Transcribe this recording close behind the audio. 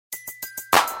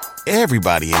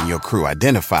Everybody in your crew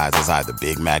identifies as either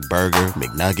Big Mac Burger,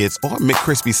 McNuggets, or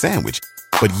McCrispy Sandwich.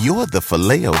 But you're the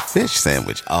Filet-O-Fish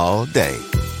Sandwich all day.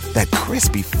 That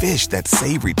crispy fish, that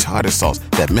savory tartar sauce,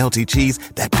 that melty cheese,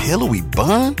 that pillowy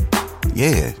bun.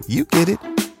 Yeah, you get it.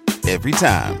 Every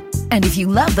time. And if you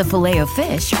love the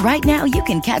Filet-O-Fish, right now you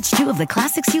can catch 2 of the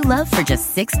classics you love for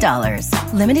just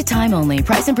 $6. Limited time only.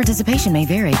 Price and participation may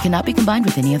vary. Cannot be combined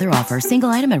with any other offer. Single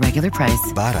item at regular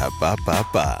price.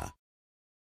 Ba-da-ba-ba-ba.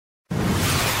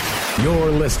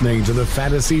 You're listening to the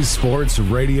Fantasy Sports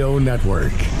Radio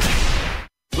Network.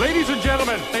 Ladies and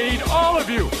gentlemen, I need all of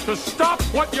you to stop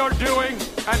what you're doing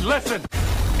and listen.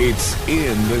 It's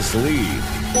In This League.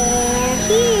 They're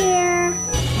here.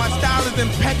 My style is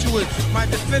impetuous. My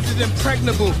defense is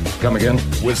impregnable. Come again?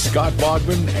 With Scott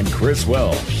Bogman and Chris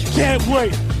Welsh. Can't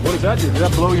wait. What does that do? Did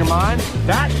that blow your mind?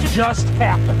 That just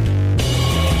happened.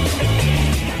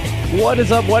 What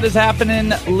is up? What is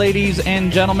happening, ladies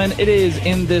and gentlemen? It is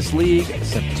In This League,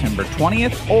 September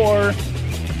 20th, or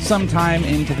sometime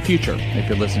into the future, if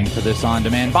you're listening to this on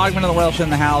demand. Bogman and the Welsh in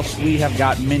the house. We have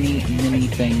got many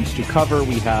things to cover.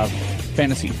 We have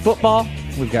fantasy football.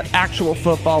 We've got actual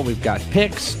football. We've got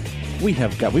picks. We've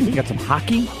even got some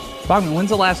hockey. Bogman, when's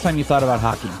the last time you thought about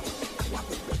hockey?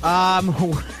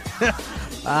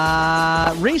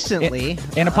 Recently.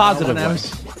 In a positive way.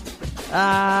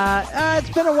 It's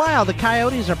been a while. The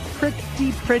Coyotes are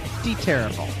pretty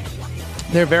terrible.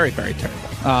 They're very, very terrible.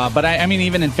 But I mean,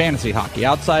 even in fantasy hockey,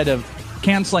 outside of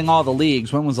canceling all the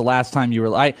leagues, when was the last time you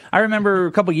were... I remember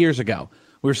a couple years ago,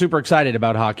 we were super excited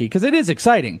about hockey, because it is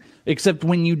exciting, except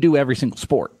when you do every single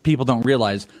sport. People don't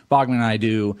realize Bogman and I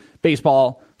do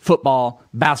baseball, football,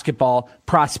 basketball,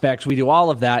 prospects. We do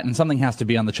all of that, and something has to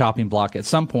be on the chopping block at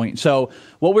some point. So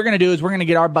what we're going to do is we're going to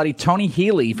get our buddy Tony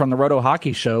Healy from the Roto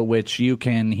Hockey Show, which you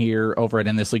can hear over at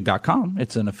InThisLeague.com.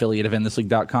 It's an affiliate of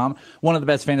InThisLeague.com, one of the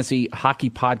best fantasy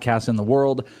hockey podcasts in the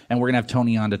world, and we're going to have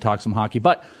Tony on to talk some hockey.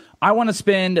 But I want to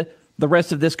spend the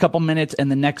rest of this couple minutes and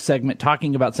the next segment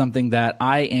talking about something that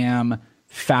I am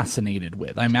fascinated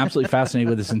with. I'm absolutely fascinated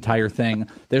with this entire thing.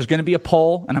 There's going to be a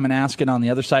poll, and I'm going to ask it on the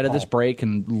other side of this break,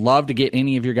 and love to get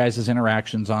any of your guys'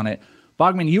 interactions on it.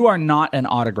 Bogman, you are not an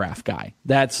autograph guy.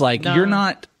 That's like, no. You're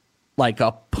not like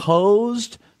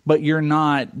opposed, but you're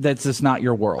not, that's just not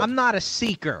your world. I'm not a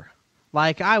seeker.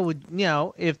 Like, I would,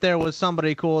 if there was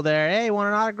somebody cool there, hey, want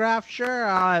an autograph? Sure,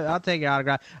 I'll take your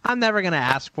autograph. I'm never going to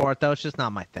ask for it, though. It's just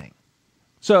not my thing.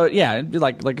 So, yeah, it'd be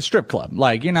like a strip club.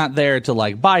 Like, you're not there to,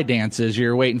 like, buy dances.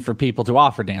 You're waiting for people to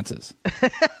offer dances.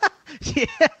 Yeah,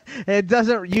 it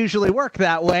doesn't usually work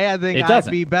that way. I think I'd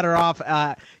be better off,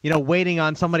 waiting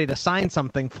on somebody to sign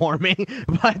something for me.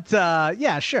 But,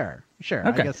 yeah, sure. Okay.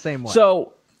 I guess same way.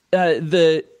 So,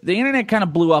 the internet kind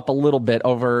of blew up a little bit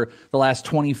over the last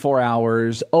 24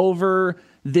 hours over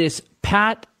this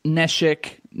Pat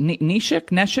Neshek.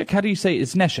 Neshek? How do you say it?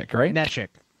 It's Neshek, right? Neshek.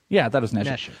 Yeah, that was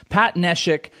Neshek. Pat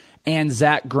Neshek and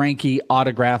Zach Greinke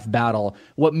autograph battle.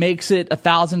 What makes it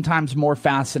 1,000 times more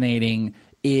fascinating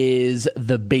is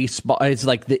the baseball. It's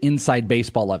like the inside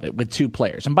baseball of it with two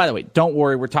players. And by the way, don't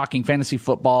worry, we're talking fantasy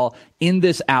football in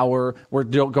this hour. We're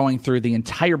going through the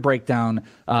entire breakdown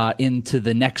into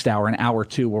the next hour, an hour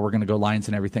two, where we're going to go lines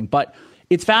and everything. But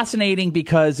it's fascinating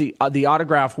because the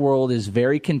autograph world is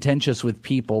very contentious with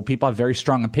people. People have very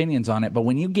strong opinions on it. But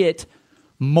when you get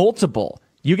multiple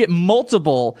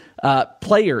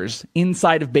players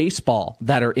inside of baseball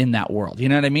that are in that world. You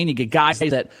know what I mean? You get guys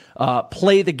that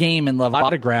play the game and love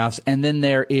autographs, and then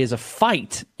there is a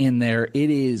fight in there. It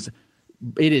is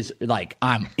like,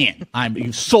 I'm in.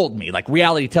 You sold me, like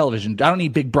reality television. I don't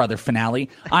need Big Brother finale.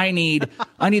 I need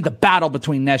the battle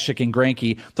between Neshek and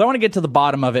Greinke. So I want to get to the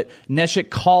bottom of it.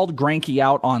 Neshek called Greinke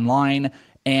out online,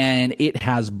 and it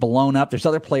has blown up. There's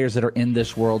other players that are in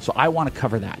this world, so I want to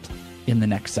cover that in the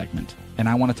next segment. And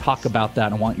I want to talk about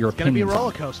that. I want your opinion. It's going to be a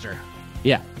roller coaster.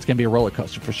 Yeah, it's going to be a roller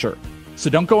coaster for sure.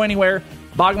 So don't go anywhere.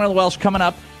 Bogman and the Welsh coming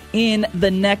up in the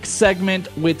next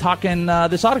segment with talking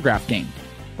this autograph game.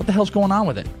 What the hell's going on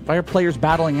with it? Why are players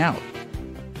battling out?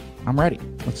 I'm ready.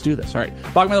 Let's do this. All right.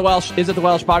 Bogman and the Welsh. Is it the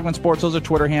Welsh? Bogman Sports. Those are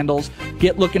Twitter handles.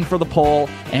 Get looking for the poll,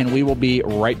 and we will be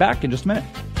right back in just a minute.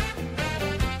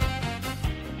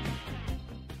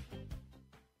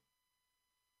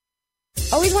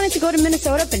 Always wanted to go to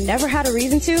Minnesota but never had a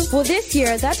reason to? Well, this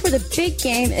year, that's where the big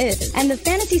game is. And the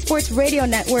Fantasy Sports Radio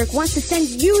Network wants to send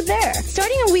you there.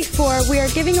 Starting in week 4, we are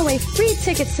giving away free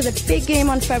tickets to the big game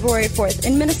on February 4th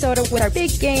in Minnesota with our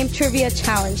Big Game Trivia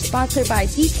Challenge, sponsored by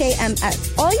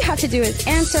DKMS. All you have to do is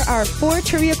answer our 4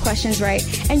 trivia questions right,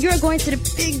 and you're going to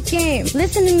the big game.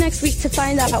 Listen in next week to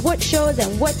find out what shows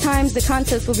and what times the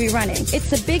contest will be running. It's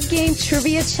the Big Game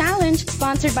Trivia Challenge,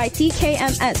 sponsored by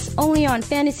DKMS, only on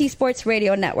Fantasy Sports Radio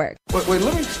Network. Wait,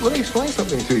 let me explain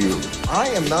something to you. I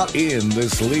am not in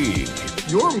this league.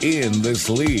 You're in this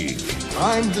league.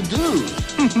 I'm the dude.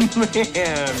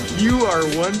 Man, you are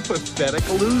one pathetic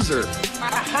loser.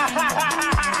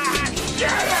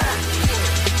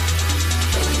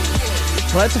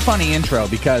 Well, that's a funny intro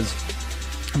because,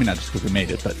 I mean, not just because we made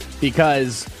it, but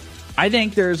because I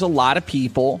think there's a lot of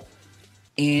people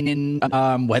in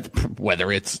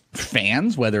whether it's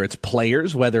fans, whether it's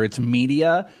players, whether it's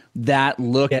media, that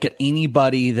look at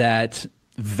anybody that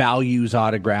values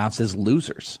autographs as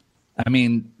losers. I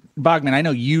mean, Bogman, I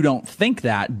know you don't think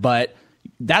that, but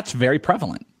that's very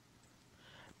prevalent.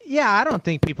 Yeah, I don't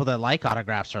think people that like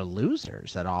autographs are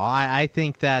losers at all. I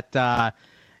think that,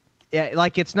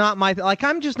 it's not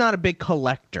I'm just not a big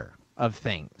collector of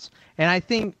things. And I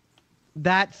think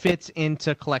that fits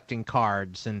into collecting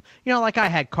cards. And, I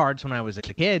had cards when I was a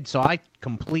kid, so I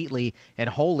completely and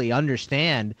wholly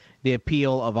understand the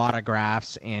appeal of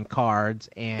autographs and cards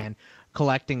and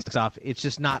collecting stuff. It's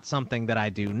just not something that I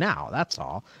do now. That's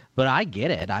all. But I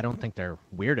get it. I don't think they're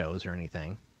weirdos or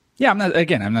anything. Yeah, I'm not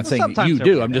saying you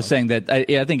do. Weirdos. I'm just saying that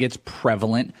I think it's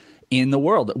prevalent in the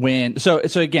world. So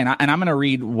again, and I'm going to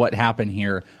read what happened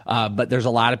here, but there's a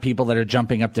lot of people that are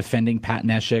jumping up defending Pat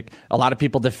Neshek, a lot of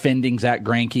people defending Zach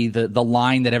Greinke. The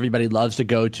line that everybody loves to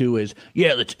go to is,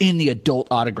 yeah, it's in the adult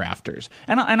autographers.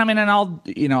 And I'll,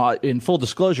 in full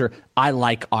disclosure, I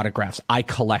like autographs. I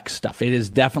collect stuff. It is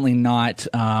definitely not,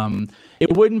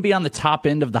 it wouldn't be on the top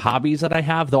end of the hobbies that I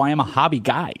have, though I am a hobby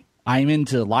guy. I'm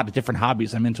into a lot of different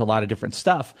hobbies. I'm into a lot of different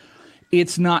stuff.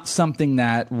 It's not something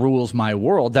that rules my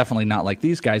world, definitely not like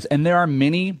these guys. And there are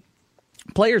many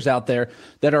players out there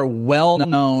that are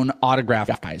well-known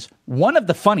autograph guys. One of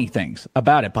the funny things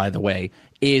about it, by the way,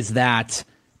 is that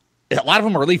a lot of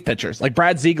them are relief pitchers. Like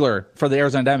Brad Ziegler for the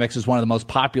Arizona Diamondbacks is one of the most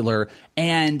popular.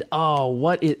 And,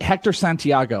 Hector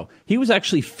Santiago. He was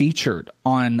actually featured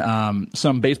on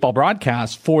some baseball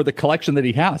broadcasts for the collection that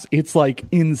he has. It's like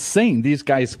insane. These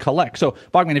guys collect. So,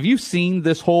 Bogman, have you seen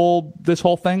this whole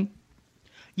thing?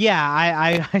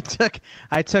 Yeah,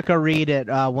 I took a read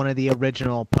at one of the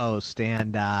original posts,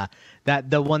 and that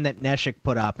the one that Neshek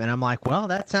put up, and I'm like, well,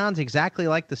 that sounds exactly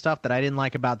like the stuff that I didn't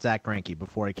like about Zach Greinke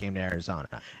before he came to Arizona.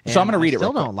 And so I'm going to read it.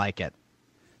 Still don't like it.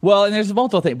 Well, and there's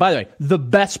multiple things. By the way, the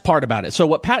best part about it. So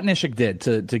what Pat Neshek did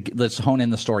to let's hone in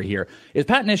the story here is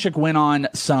Pat Neshek went on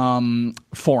some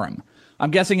forum. I'm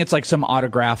guessing it's like some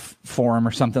autograph forum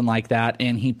or something like that,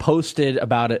 and he posted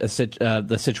about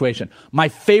the situation. My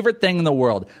favorite thing in the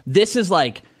world. This is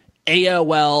like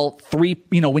AOL 3,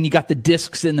 when you got the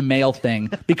discs in the mail thing,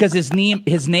 because his name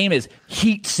is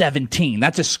Heat 17.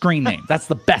 That's his screen name. That's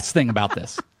the best thing about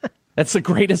this. That's the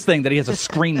greatest thing, that he has a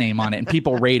screen name on it and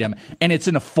people rate him, and it's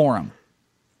in a forum.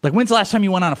 Like, when's the last time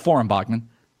you went on a forum, Bachman?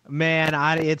 Man,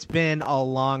 it's been a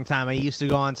long time. I used to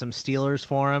go on some Steelers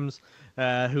forums.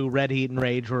 Who Red Heat and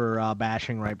Rage were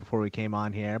bashing right before we came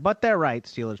on here. But they're right.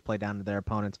 Steelers play down to their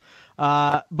opponents.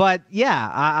 But,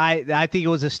 yeah, I think it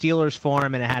was a Steelers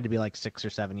forum, and it had to be like 6 or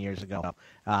 7 years ago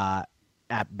at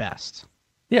best.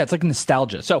 Yeah, it's like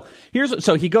nostalgia. So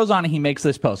he goes on and he makes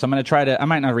this post. I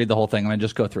might not read the whole thing. I'm going to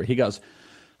just go through it. He goes,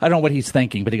 I don't know what he's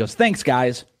thinking, but he goes, thanks,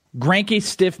 guys. Greinke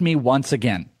stiffed me once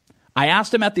again. I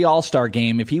asked him at the All-Star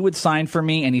game if he would sign for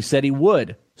me, and he said he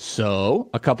would. So,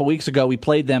 a couple weeks ago, we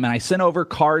played them, and I sent over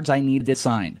cards I needed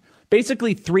signed.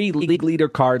 Basically, 3 league leader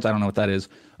cards, I don't know what that is,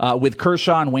 with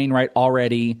Kershaw and Wainwright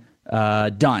already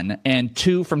done, and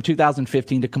 2 from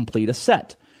 2015 to complete a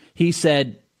set. He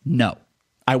said no.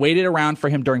 I waited around for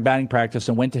him during batting practice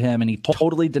and went to him, and he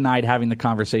totally denied having the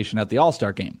conversation at the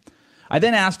All-Star game. I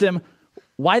then asked him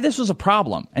why this was a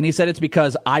problem, and he said it's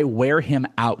because I wear him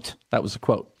out. That was a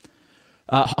quote.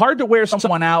 Hard to wear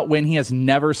someone out when he has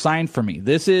never signed for me.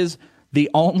 This is the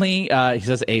only, he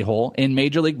says, a-hole in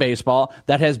Major League Baseball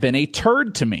that has been a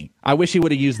turd to me. I wish he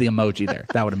would have used the emoji there.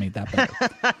 That would have made that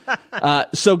better.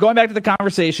 So going back to the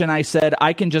conversation, I said,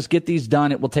 I can just get these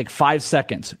done. It will take 5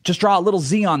 seconds. Just draw a little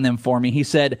Z on them for me. He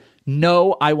said,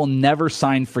 no, I will never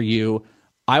sign for you.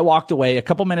 I walked away. A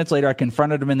couple minutes later, I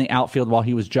confronted him in the outfield while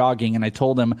he was jogging, and I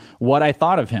told him what I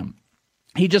thought of him.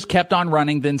 He just kept on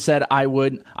running, then said I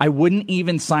wouldn't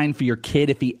even sign for your kid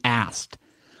if he asked.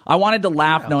 I wanted to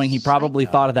laugh knowing he probably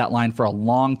thought of that line for a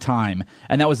long time,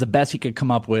 and that was the best he could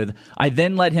come up with. I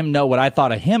then let him know what I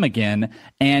thought of him again,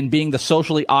 and being the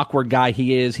socially awkward guy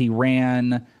he is, he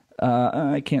ran...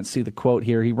 I can't see the quote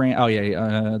here. He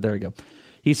ran... there we go.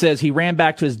 He says he ran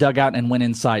back to his dugout and went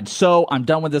inside. So I'm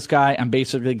done with this guy. I'm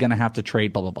basically going to have to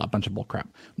trade, blah, blah, blah. A bunch of bull crap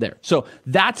there. So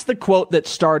that's the quote that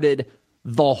started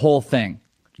the whole thing.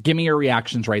 Give me your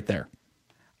reactions right there.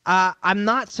 I'm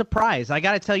not surprised. I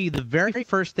got to tell you, the very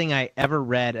first thing I ever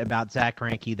read about Zack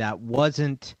Greinke that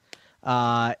wasn't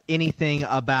anything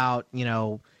about,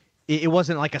 it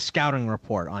wasn't like a scouting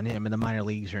report on him in the minor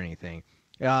leagues or anything.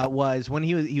 Was when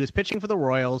he was pitching for the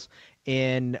Royals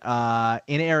in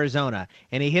Arizona,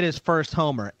 and he hit his first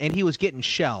homer, and he was getting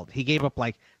shelled. He gave up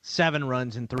like 7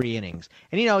 runs in 3 innings,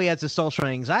 and he has the social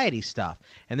anxiety stuff.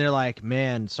 And they're like,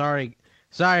 "Man, sorry,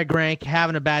 Greinke,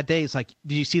 having a bad day." It's like,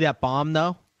 "Did you see that bomb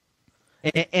though?"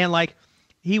 And like,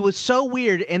 he was so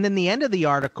weird. And then the end of the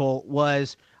article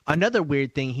was another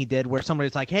weird thing he did, where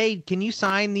somebody's like, "Hey, can you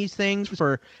sign these things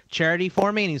for charity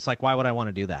for me?" And he's like, "Why would I want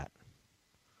to do that?"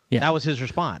 Yeah. That was his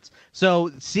response.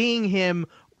 So seeing him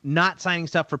not signing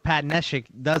stuff for Pat Neshek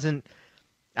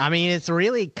it's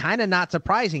really kind of not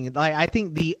surprising. Like, I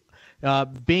think the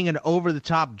being an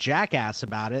over-the-top jackass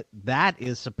about it, that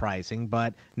is surprising,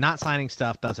 but not signing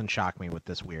stuff doesn't shock me with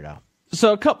this weirdo.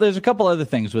 So there's a couple other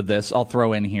things with this I'll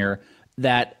throw in here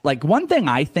that, like, one thing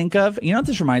I think of, what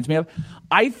this reminds me of?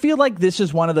 I feel like this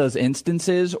is one of those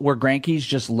instances where Greinke's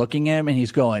just looking at him and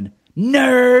he's going,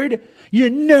 "Nerd, you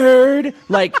nerd!"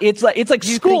 Like it's like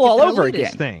school all over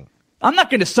again. Thing. I'm not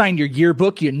going to sign your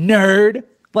yearbook, you nerd.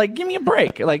 Like, give me a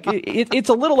break. Like it's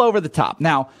a little over the top.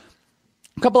 Now,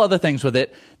 a couple other things with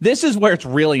it. This is where it's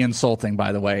really insulting,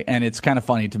 by the way, and it's kind of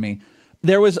funny to me.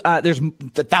 There's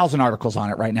 1,000 articles on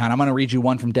it right now, and I'm going to read you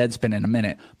one from Deadspin in a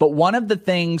minute. But one of the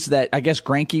things that I guess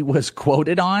Greinke was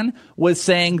quoted on was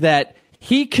saying that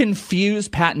he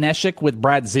confused Pat Neshek with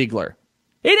Brad Ziegler.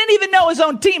 He didn't even know his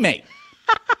own teammate.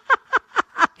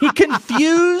 He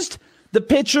confused the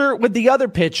pitcher with the other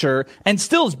pitcher, and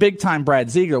still is big-time Brad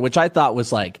Ziegler, which I thought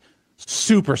was like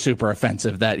super, super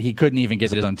offensive that he couldn't even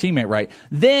get his own teammate right.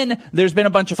 Then there's been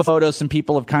a bunch of photos, and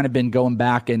people have kind of been going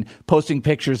back and posting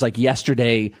pictures. Like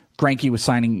yesterday, Greinke was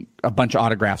signing a bunch of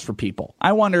autographs for people.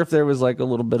 I wonder if there was like a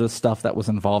little bit of stuff that was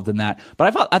involved in that.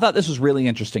 But I thought this was really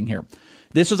interesting here.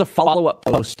 This was a follow-up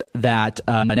post that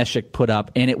Neshek put up,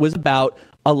 and it was about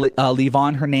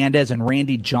Livan Hernandez and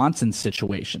Randy Johnson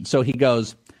situation. So he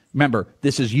goes, remember,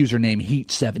 this is username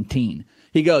Heat17.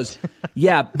 He goes,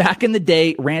 yeah, back in the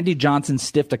day, Randy Johnson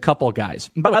stiffed a couple guys.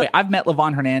 By the way, I've met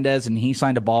Livan Hernandez, and he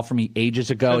signed a ball for me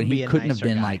ages ago, and he couldn't have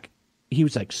been like, he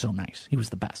was like so nice. He was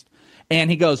the best. And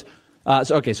he goes,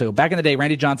 so back in the day,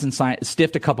 Randy Johnson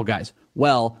stiffed a couple guys.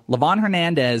 Well, Livan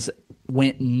Hernandez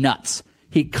went nuts.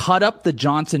 He cut up the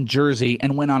Johnson jersey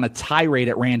and went on a tirade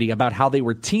at Randy about how they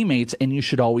were teammates and you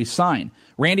should always sign.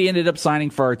 Randy ended up signing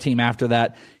for our team after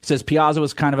that. He says Piazza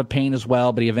was kind of a pain as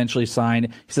well, but he eventually signed.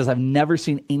 He says, I've never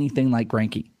seen anything like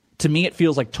Greinke. To me, it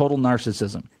feels like total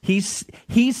narcissism. He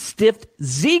stiffed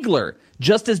Ziegler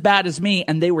just as bad as me,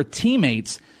 and they were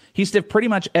teammates. He stiffed pretty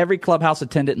much every clubhouse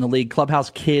attendant in the league,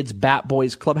 clubhouse kids, bat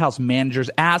boys, clubhouse managers.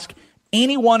 Ask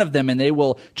any one of them, and they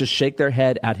will just shake their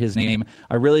head at his name.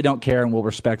 I really don't care and will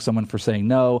respect someone for saying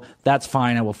no. That's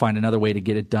fine. I will find another way to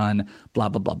get it done, blah,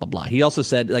 blah, blah, blah, blah. He also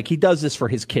said, like, he does this for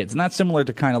his kids. And that's similar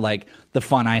to kind of like the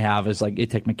fun I have is like, I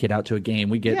take my kid out to a game.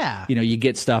 We get, you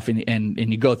get stuff and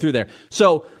you go through there.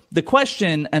 So the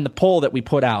question and the poll that we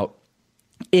put out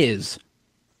is,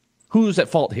 who's at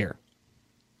fault here?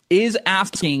 Is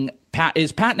Pat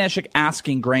Neshek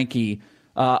asking Greinke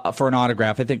for an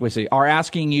autograph? I think we're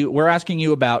asking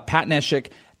you about Pat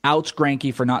Neshek outs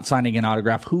Greinke for not signing an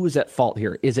autograph. Who is at fault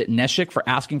here? Is it Neshek for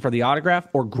asking for the autograph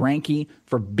or Greinke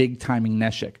for big timing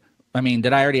Neshek? I mean,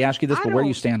 did I already ask you this? But where do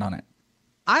you stand on it?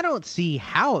 I don't see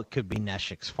how it could be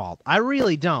Neshek's fault. I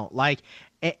really don't.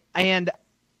 And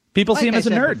people see him as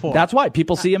a nerd. Before, that's why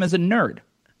people see him as a nerd.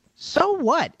 So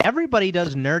what? Everybody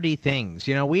does nerdy things.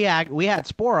 We had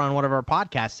Spore on one of our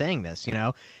podcasts saying this.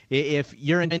 If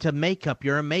you're into makeup,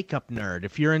 you're a makeup nerd.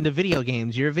 If you're into video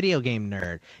games, you're a video game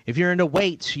nerd. If you're into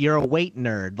weights, you're a weight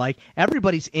nerd. Like,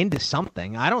 everybody's into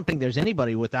something. I don't think there's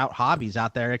anybody without hobbies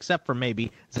out there except for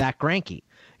maybe Zack Greinke.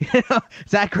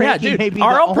 Zack Greinke may be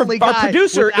our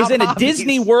producer is in hobbies. A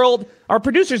Disney World. Our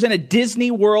producer's in a Disney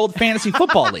World fantasy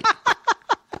football league.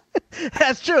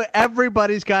 That's true.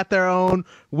 Everybody's got their own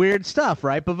weird stuff,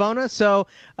 right, Bavona? So,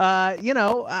 I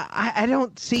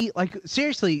don't see,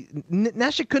 seriously,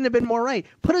 Neshek couldn't have been more right.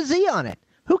 Put a Z on it.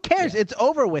 Who cares? Yeah. It's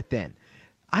over with then.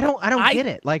 I don't get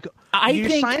it.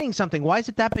 You're signing something. Why is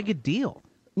it that big a deal?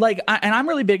 And I'm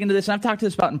really big into this, and I've talked to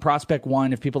this about in Prospect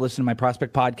One. If people listen to my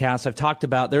Prospect podcast, I've talked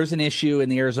about there's an issue in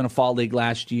the Arizona Fall League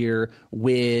last year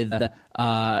with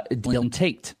Dylan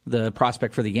Tate, the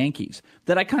prospect for the Yankees,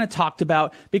 that I kind of talked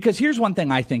about, because here's one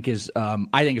thing I think is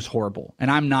horrible, and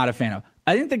I'm not a fan of.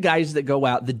 I think the guys that go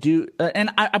out, and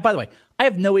I by the way, I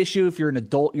have no issue if you're an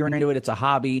adult, you're into it, it's a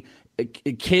hobby.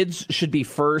 Kids should be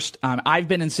first. I've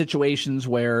been in situations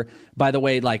where, by the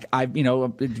way, like I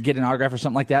get an autograph or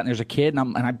something like that, and there's a kid,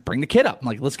 and I bring the kid up. I'm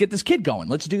like, let's get this kid going.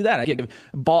 Let's do that. I get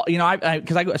ball,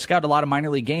 because I scout a lot of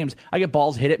minor league games. I get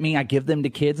balls hit at me. I give them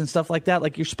to kids and stuff like that.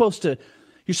 Like you're supposed to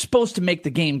make the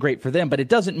game great for them, but it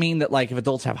doesn't mean that like if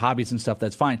adults have hobbies and stuff,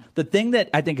 that's fine. The thing that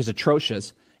I think is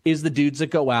atrocious is the dudes that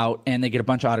go out and they get a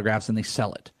bunch of autographs and they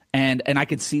sell it, and I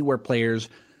could see where players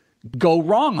go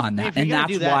wrong on that, and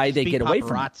that's why they get away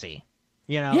from it. If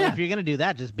you're going to do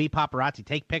that, just be paparazzi.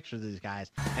 Take pictures of these guys,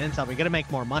 and then tell them you're going to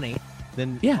make more money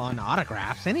than on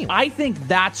autographs anyway. I think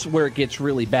that's where it gets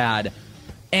really bad.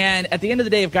 And at the end of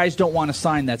the day, if guys don't want to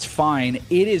sign, that's fine.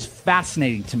 It is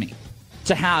fascinating to me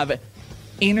to have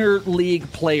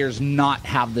interleague players not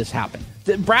have this happen.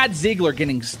 Brad Ziegler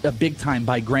getting a big time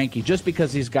by Greinke just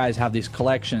because these guys have these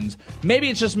collections.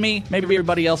 Maybe it's just me. Maybe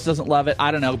everybody else doesn't love it.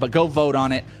 I don't know, but go vote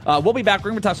on it. We'll be back.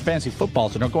 We're going to talk some fantasy football,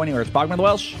 so don't go anywhere. It's Bogman the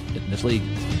Welsh in this league.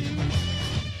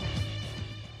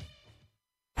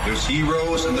 There's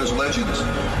heroes and there's legends.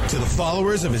 To the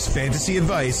followers of his fantasy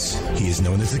advice, he is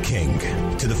known as the king.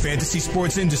 To the fantasy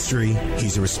sports industry,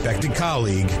 he's a respected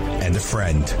colleague and a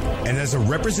friend. And as a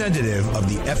representative of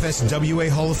the FSWA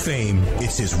Hall of Fame,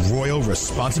 it's his royal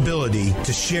responsibility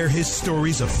to share his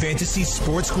stories of fantasy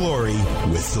sports glory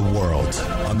with the world.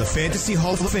 On the Fantasy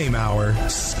Hall of Fame Hour,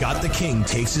 Scott the King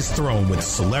takes his throne with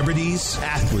celebrities,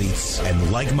 athletes,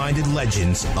 and like-minded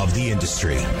legends of the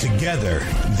industry. Together,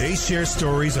 they share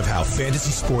stories of how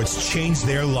fantasy sports changed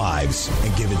their lives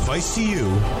and give advice to you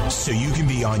so you can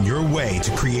be on your way to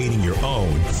creating your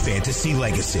own fantasy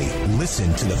legacy.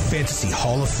 Listen to the Fantasy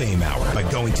Hall of Fame Hour by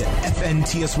going to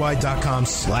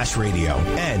fntsy.com/radio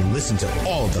and listen to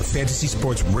all of the Fantasy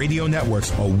Sports Radio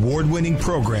Network's award-winning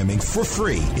programming for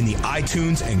free in the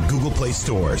iTunes and Google Play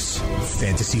stores.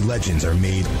 Fantasy legends are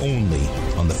made only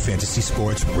on the Fantasy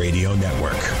Sports Radio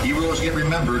Network. Heroes get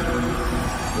remembered,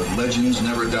 but legends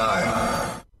never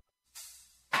die.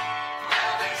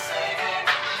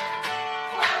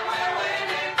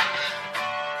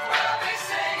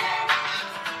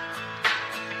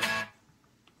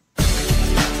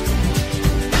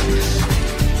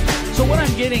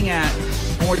 Getting at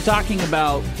when we're talking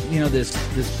about this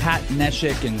Pat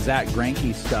Neshek and Zach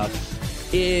Greinke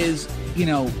stuff is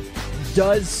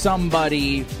does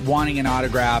somebody wanting an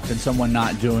autograph and someone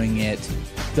not doing it,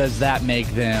 does that make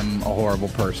them a horrible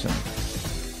person?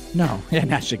 No.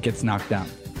 Neshek gets knocked down.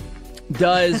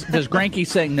 Does Greinke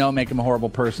saying no make him a horrible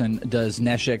person? Does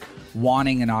Neshek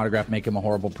wanting an autograph make him a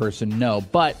horrible person? No.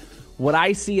 But what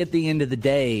I see at the end of the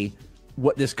day,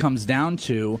 what this comes down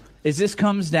to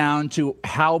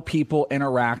how people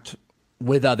interact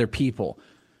with other people.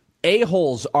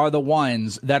 A-holes are the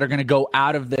ones that are going to go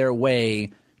out of their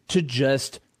way to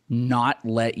just not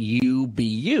let you be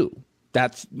you.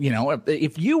 That's,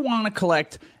 if you want to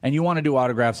collect and you want to do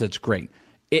autographs, that's great.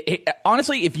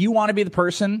 Honestly, if you want to be the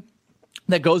person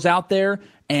that goes out there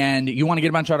and you want to get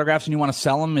a bunch of autographs and you want to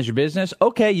sell them as your business,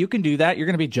 okay, you can do that. You're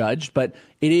going to be judged, but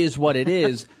it is what it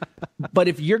is. But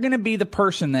if you're going to be the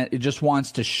person that just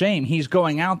wants to shame, he's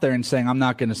going out there and saying, I'm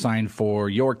not going to sign for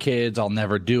your kids, I'll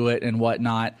never do it and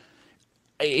whatnot.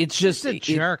 It's just a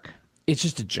jerk. It's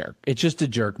just a jerk. It's just a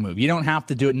jerk move. You don't have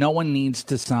to do it. No one needs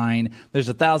to sign. There's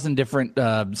 1,000 different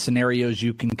scenarios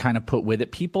you can kind of put with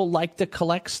it. People like to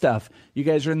collect stuff. You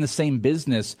guys are in the same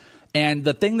business. And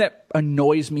the thing that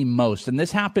annoys me most, and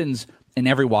this happens in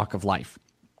every walk of life,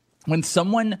 when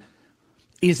someone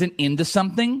isn't into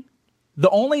something, the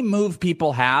only move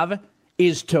people have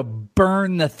is to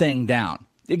burn the thing down.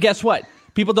 Guess what?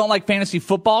 People don't like fantasy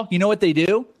football. You know what they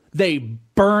do? They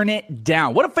burn it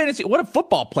down. What do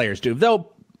football players do?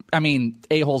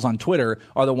 A-holes on Twitter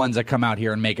are the ones that come out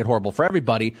here and make it horrible for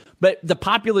everybody. But the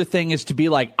popular thing is to be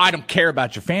like, I don't care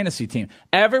about your fantasy team.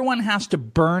 Everyone has to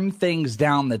burn things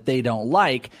down that they don't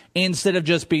like instead of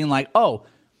just being like, oh,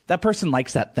 that person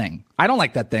likes that thing. I don't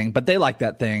like that thing, but they like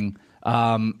that thing.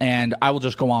 And I will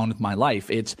just go on with my life.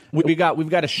 We've got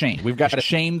to shame. We've got to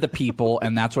shame the people,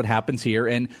 and that's what happens here.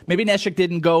 And maybe Neshek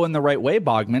didn't go in the right way,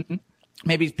 Bogman.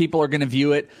 Maybe people are going to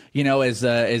view it,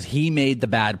 as he made the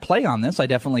bad play on this. I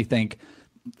definitely think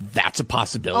that's a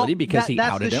possibility because he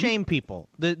outed him. That's the shame people.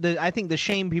 I think the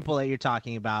shame people that you're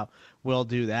talking about will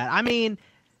do that. I mean,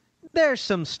 there's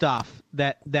some stuff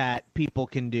that people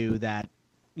can do that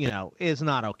is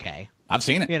not okay. I've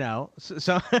seen it.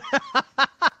 So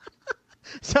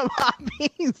some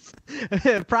hobbies,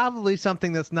 probably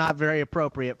something that's not very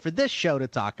appropriate for this show to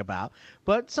talk about.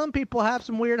 But some people have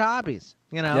some weird hobbies.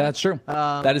 Yeah, that's true.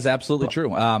 That is absolutely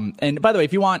true. And by the way,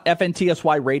 if you want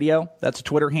FNTSY Radio, that's a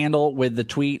Twitter handle with the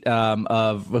tweet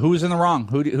of who's in the wrong.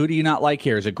 Who do you not like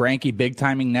here? Is it Greinke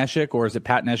big-timing Neshek, or is it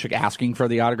Pat Neshek asking for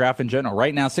the autograph in general?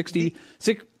 Right now,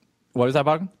 66. What was that,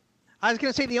 Bogdan? I was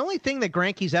going to say the only thing that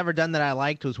Greinke's ever done that I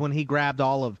liked was when he grabbed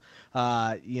all of,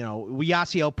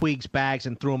 Yasiel Puig's bags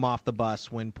and threw him off the bus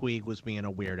when Puig was being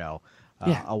a weirdo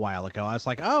a while ago. I was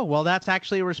like, oh, well, that's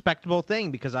actually a respectable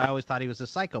thing because I always thought he was a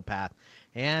psychopath.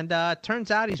 And turns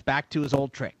out he's back to his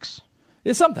old tricks.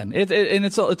 It's something, and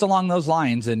it's along those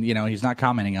lines, and he's not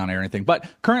commenting on it or anything. But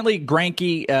currently,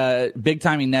 Greinke,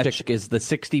 big-timing Neshek is the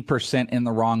 60% in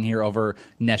the wrong here over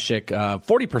Neshek.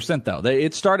 40% though.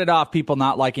 It started off people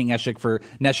not liking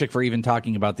Neshek for even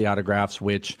talking about the autographs,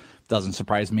 which doesn't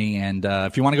surprise me. And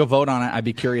if you want to go vote on it, I'd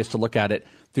be curious to look at it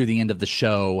through the end of the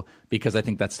show because I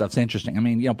think that stuff's interesting. I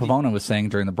mean, Pavona was saying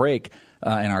during the break in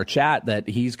our chat that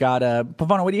he's got a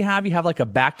Pavona. What do you have? You have like a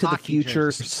Back to the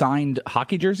Future signed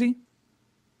hockey jersey.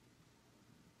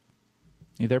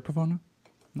 You there, Pavona?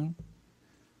 No?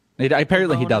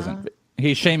 Apparently he doesn't.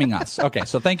 He's shaming us. Okay,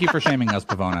 so thank you for shaming us,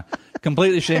 Pavona.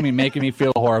 Completely shaming, making me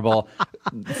feel horrible.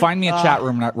 Find me a chat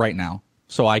room right now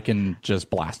so I can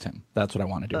just blast him. That's what I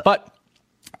want to do. But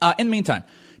in the meantime,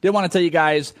 did want to tell you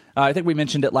guys, I think we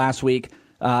mentioned it last week,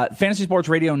 Fantasy Sports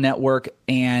Radio Network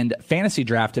and Fantasy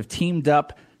Draft have teamed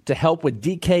up to help with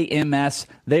DKMS.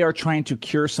 They are trying to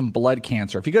cure some blood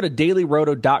cancer. If you go to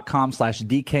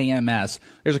dailyroto.com/DKMS,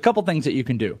 there's a couple things that you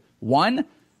can do. One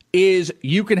is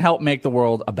you can help make the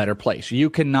world a better place. You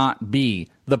cannot be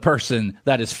the person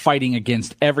that is fighting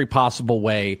against every possible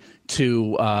way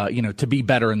to be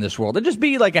better in this world. And just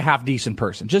be like a half decent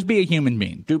person. Just be a human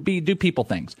being. Do people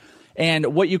things.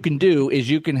 And what you can do is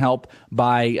you can help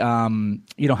by,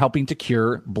 helping to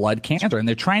cure blood cancer. And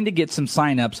they're trying to get some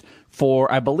signups for,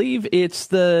 I believe it's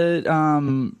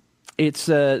the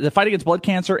fight against blood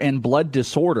cancer and blood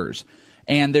disorders.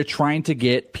 And they're trying to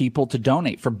get people to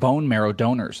donate for bone marrow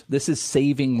donors. This is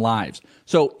saving lives.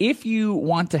 So if you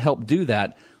want to help do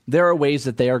that, there are ways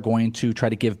that they are going to try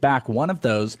to give back. One of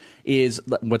those is,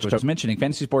 which I was mentioning,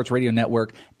 Fantasy Sports Radio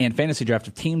Network and Fantasy Draft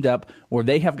have teamed up where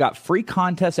they have got free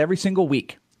contests every single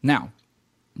week. Now,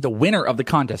 the winner of the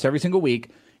contest every single week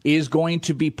is going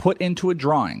to be put into a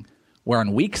drawing where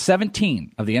on week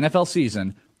 17 of the NFL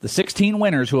season, the 16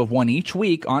 winners who have won each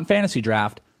week on Fantasy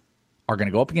Draft are going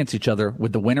to go up against each other,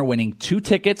 with the winner winning 2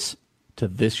 tickets to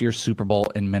this year's Super Bowl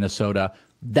in Minnesota.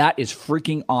 That is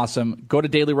freaking awesome. Go to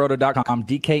dailyroto.com,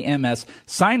 DKMS,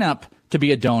 sign up to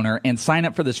be a donor, and sign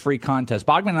up for this free contest.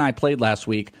 Bogman and I played last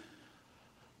week.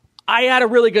 I had a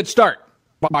really good start.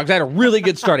 Boggs, I had a really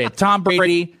good start. I had Tom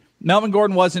Brady. Melvin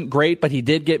Gordon wasn't great, but he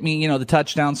did get me, the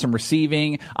touchdown, some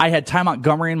receiving. I had Ty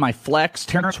Montgomery in my flex.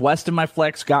 Terrence West in my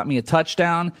flex got me a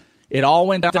touchdown. It all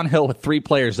went downhill with 3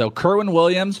 players, though. Kerwin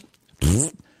Williams,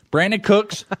 Brandon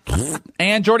Cooks,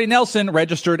 and Jordy Nelson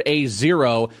registered a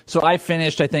 0. So I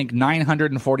finished, I think,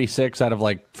 946 out of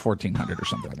like 1,400 or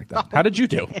something like that. How did you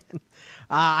do?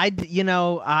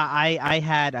 I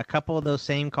had a couple of those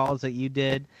same calls that you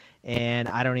did, and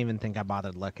I don't even think I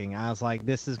bothered looking. I was like,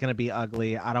 this is going to be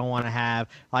ugly. I don't want to have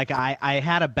 – I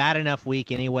had a bad enough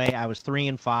week anyway. I was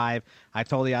 3-5. I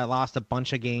told you I lost a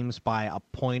bunch of games by a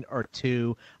point or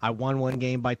 2. I won one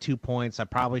game by 2 points. I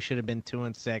probably should have been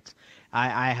 2-6.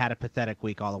 I had a pathetic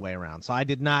week all the way around. So I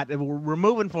did not – we're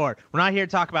moving forward. We're not here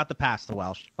to talk about the past, the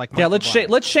Welsh.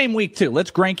 Let's shame week 2. Let's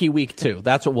Greinke week 2.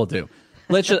 That's what we'll do.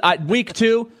 Week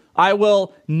 2, I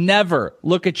will never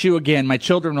look at you again. My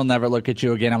children will never look at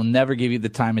you again. I will never give you the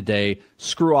time of day.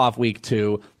 Screw off week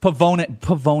 2.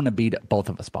 Pavona beat both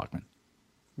of us, Bachman.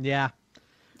 Yeah.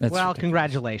 That's ridiculous.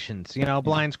 Congratulations.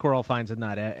 Blind squirrel finds a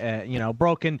nut.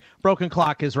 Broken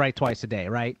clock is right twice a day,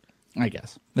 right? I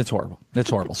guess. It's horrible.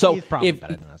 So he's probably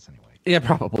better than us anyway. Yeah,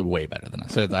 probably way better than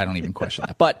us. I don't even question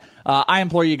that. But I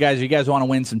implore you guys, if you guys want to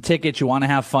win some tickets, you want to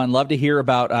have fun, love to hear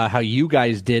about how you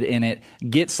guys did in it.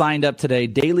 Get signed up today,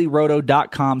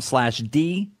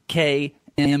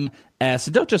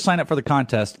 dailyroto.com/DKMS. Don't just sign up for the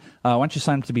contest. Why don't you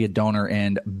sign up to be a donor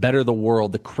and better the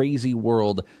world, the crazy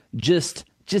world, just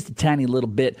a tiny little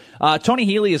bit. Tony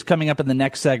Healy is coming up in the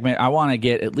next segment. I want to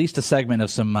get at least a segment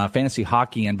of some fantasy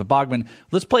hockey in. But Bogman,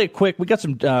 let's play it quick. We got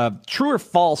some true or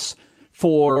false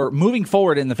for moving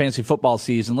forward in the fantasy football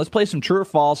season. Let's play some true or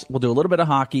false. We'll do a little bit of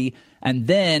hockey. And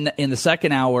then in the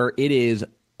second hour, it is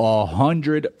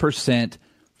 100%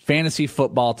 fantasy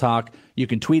football talk. You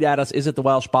can tweet at us. Is it the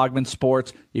Welsh? Bogman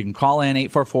Sports. You can call in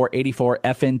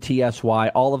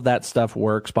 844-84-FNTSY. All of that stuff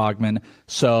works, Bogman.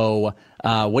 So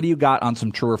what do you got on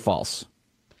some true or false?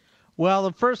 Well,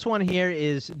 the first one here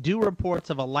is, do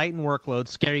reports of a lightened workload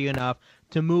scare you enough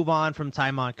to move on from Ty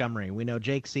Montgomery? We know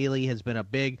Jake Seeley has been a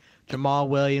big Jamal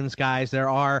Williams guy. There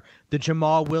are the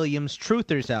Jamal Williams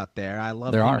truthers out there. I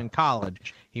loved him in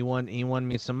college. He won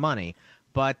me some money.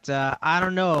 But I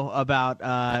don't know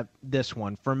about this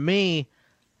one. For me,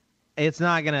 it's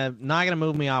not gonna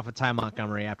move me off of Ty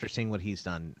Montgomery after seeing what he's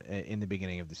done in the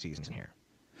beginning of the season here.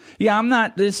 Yeah, I'm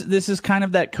not. This is kind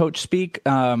of that coach speak.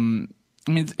 I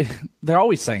mean, they're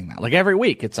always saying that. Like every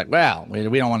week, it's like, well, we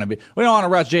don't want to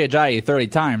rush Jay Ajayi 30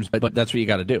 times, but that's what you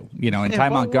got to do. And Ty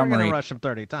Montgomery, we're going to rush him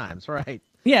 30 times, right?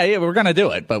 Yeah, we're going to do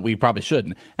it, but we probably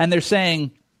shouldn't. And they're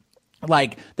saying,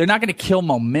 like, they're not going to kill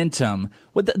momentum.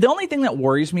 The only thing that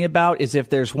worries me about is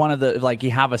if there's one of the, like, you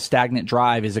have a stagnant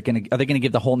drive, are they going to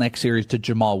give the whole next series to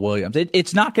Jamal Williams?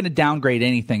 It's not going to downgrade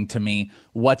anything to me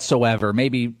whatsoever.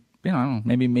 Maybe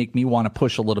make me want to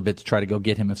push a little bit to try to go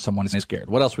get him if someone is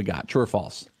scared. What else we got? True or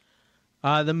false?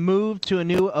 The move to a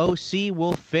new OC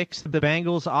will fix the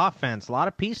Bengals offense. A lot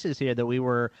of pieces here that we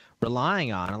were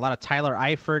relying on. A lot of Tyler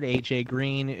Eifert, A.J.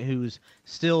 Green, who's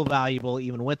still valuable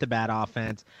even with the bad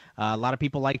offense. A lot of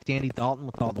people like Andy Dalton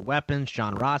with all the weapons.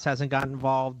 John Ross hasn't gotten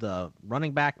involved. The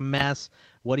running back mess.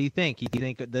 What do you think? Do you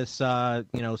think this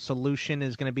solution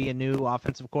is going to be a new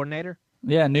offensive coordinator?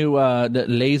 Yeah, new the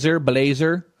Laser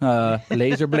Blazer. Is that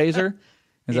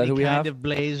who we have? Kind of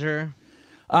Blazer.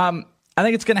 I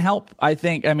think it's going to help. I've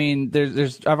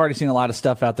already seen a lot of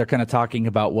stuff out there kind of talking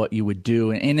about what you would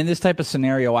do. And in this type of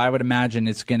scenario, I would imagine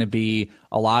it's going to be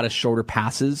a lot of shorter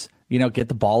passes, get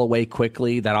the ball away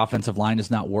quickly. That offensive line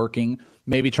is not working.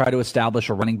 Maybe try to establish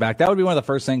a running back. That would be one of the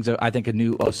first things that I think a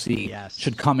new OC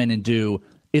should come in and do,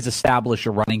 is establish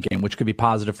a running game, which could be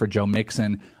positive for Joe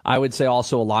Mixon. I would say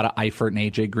also a lot of Eifert and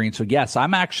A.J. Green. So, yes,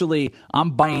 I'm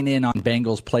buying in on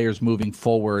Bengals players moving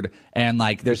forward. And,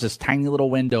 there's this tiny little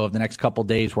window of the next couple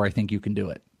days where I think you can do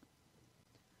it.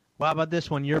 Well, how about this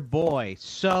one? Your boy,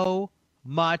 So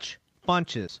Much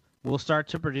Funches, will start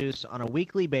to produce on a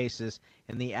weekly basis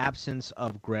in the absence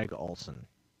of Greg Olsen.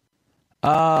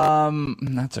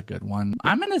 That's a good one.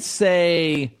 I'm going to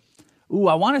say...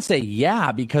 I want to say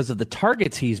yeah because of the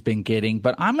targets he's been getting,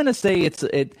 but I'm going to say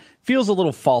it feels a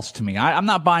little false to me. I'm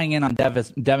not buying in on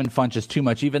Devin Funchess too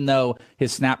much, even though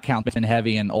his snap count's been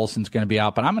heavy and Olsen's going to be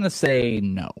out, but I'm going to say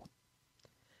no.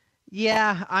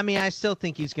 Yeah, I still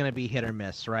think he's going to be hit or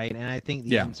miss, right? And I think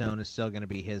the end zone is still going to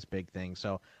be his big thing,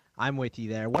 so I'm with you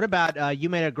there. What about, you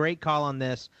made a great call on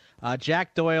this,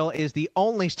 Jack Doyle is the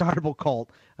only startable Colt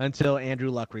until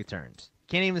Andrew Luck returns.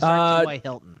 Can't even start T.Y.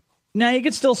 Hilton. No, you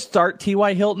could still start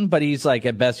T.Y. Hilton, but he's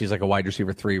at best, he's a wide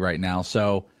receiver 3 right now.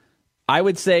 So I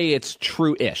would say it's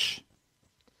true-ish.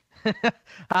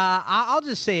 I'll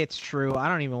just say it's true. I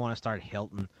don't even want to start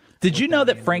Hilton. Did you know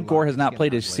that Frank Gore has not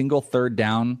played a single third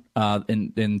down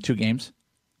in 2 games?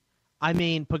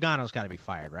 Pagano's got to be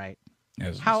fired, right?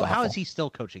 How is he still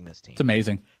coaching this team? It's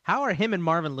amazing. How are him and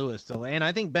Marvin Lewis still? And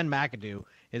I think Ben McAdoo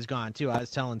is gone too. I was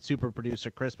telling super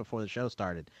producer Chris before the show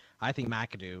started, I think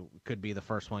McAdoo could be the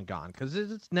first one gone because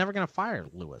it's never going to fire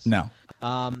Lewis. No.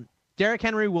 Derrick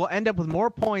Henry will end up with more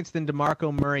points than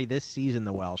DeMarco Murray this season,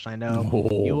 the Welsh. I know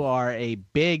you are a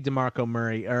big DeMarco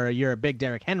Murray, or you're a big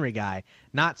Derrick Henry guy,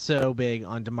 not so big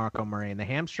on DeMarco Murray, and the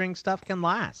hamstring stuff can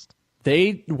last.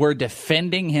 They were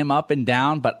defending him up and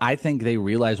down, but I think they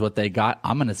realized what they got.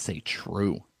 I'm going to say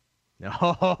true.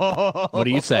 What do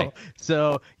you say?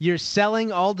 So you're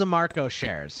selling all DeMarco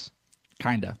shares?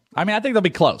 Kind of. I think they'll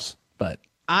be close, but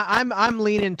I'm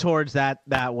leaning towards that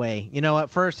way.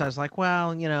 At first I was like,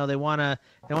 well, they want to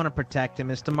protect him.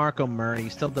 It's DeMarco Murray,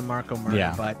 still DeMarco Murray,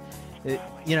 but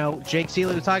Jake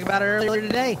Seeley was talking about it earlier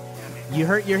today. You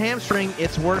hurt your hamstring,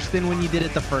 it's worse than when you did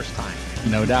it the first time.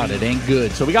 No doubt, it ain't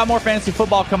good. So we got more fantasy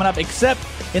football coming up, except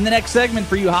in the next segment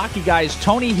for you hockey guys,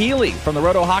 Tony Healy from the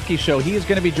Roto Hockey Show. He is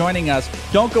going to be joining us.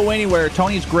 Don't go anywhere.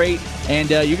 Tony's great, and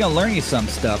you're going to learn you some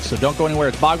stuff. So don't go anywhere.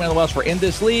 It's Bogman and the Welsh for In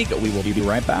This League. We will be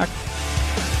right back.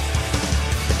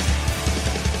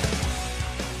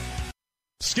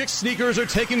 Skix sneakers are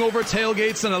taking over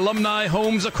tailgates and alumni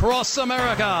homes across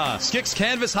America. Skix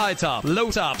canvas high top, low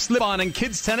top, slip-on, and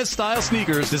kids tennis style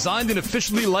sneakers designed in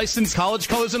officially licensed college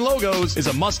colors and logos is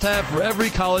a must-have for every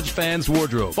college fan's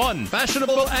wardrobe. Fun,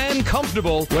 fashionable, and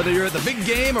comfortable. Whether you're at the big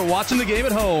game or watching the game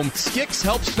at home, Skix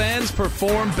helps fans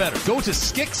perform better. Go to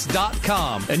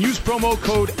Skix.com and use promo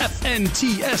code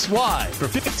FNTSY for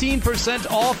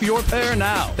 15% off your pair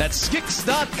now. That's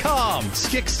Skix.com.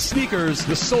 Skix sneakers,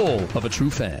 the soul of a true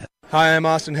fan. Hi, I'm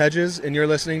Austin Hedges, and you're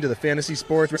listening to the Fantasy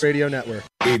Sports Radio Network.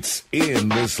 It's In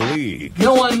This League.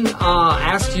 No one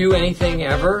asked you anything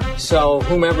ever, so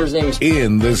whomever's name is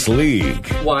In This League.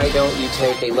 Why don't you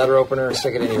take a letter opener and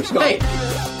stick it in your skull? Hey.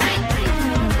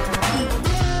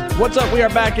 What's up? We are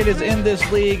back. It is In This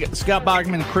League. Scott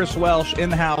Bachman, Chris Welsh in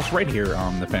the house right here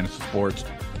on the Fantasy Sports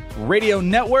Radio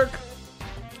Network.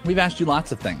 We've asked you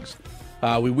lots of things.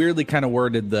 We weirdly kind of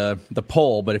worded the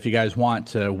poll, but if you guys want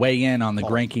to weigh in on the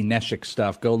Granky Neshik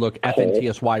stuff, go look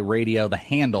FNTSY Radio, the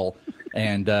handle,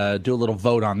 and do a little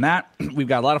vote on that. We've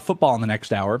got a lot of football in the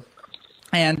next hour,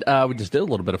 and we just did a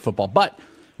little bit of football. But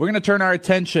we're going to turn our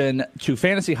attention to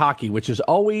fantasy hockey, which has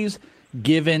always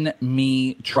given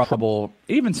me trouble,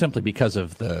 even simply because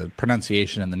of the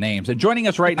pronunciation and the names. And joining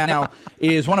us right now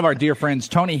is one of our dear friends,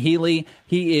 Tony Healy.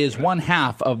 He is one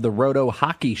half of the Roto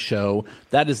Hockey Show.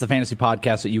 That is the fantasy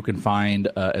podcast that you can find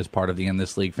as part of the In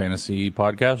This League Fantasy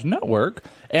Podcast Network,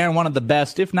 and one of the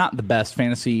best, if not the best,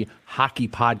 fantasy hockey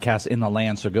podcasts in the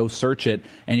land. So go search it,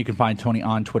 and you can find Tony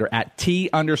on Twitter at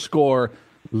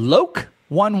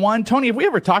T_Loke11. Tony, have we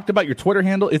ever talked about your Twitter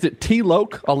handle? Is it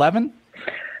TLoke11?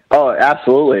 Oh,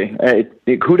 absolutely.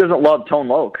 Who doesn't love Tone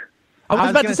Loke? I was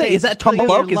about to say, is that Tone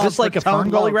Loke? Is this like a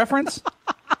Ferngully reference?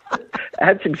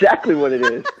 That's exactly what it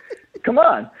is. Come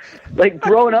on. Like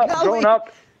growing up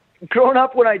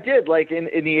when I did, like in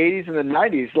the 80s and the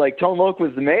 90s, like Tone Loke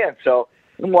was the man. So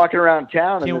I'm walking around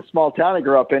town in the small town I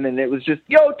grew up in, and it was just,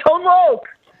 yo, Tone Loke!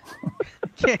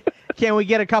 Can we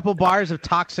get a couple bars of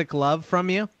Toxic Love from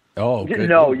you? Oh, good,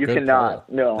 no, you good cannot.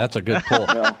 Pull. No, that's a good pull.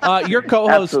 No. Your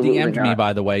co-host Absolutely DM'd not. me,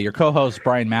 by the way. Your co-host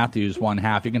Brian Matthews, one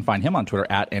half. You can find him on Twitter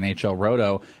at NHL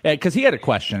Roto, because he had a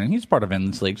question, and he's part of In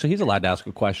This League, so he's allowed to ask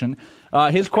a question.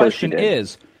 His question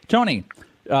is, Tony,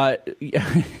 what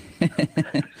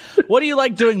do you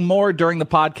like doing more during the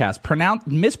podcast?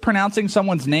 Mispronouncing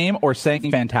someone's name or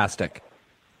saying fantastic?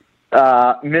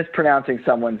 Mispronouncing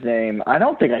someone's name. I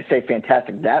don't think I say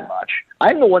fantastic that much.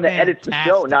 I'm the one that edits the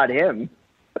show, not him.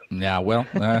 Yeah, well,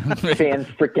 fans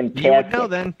freaking you would know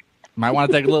then. Might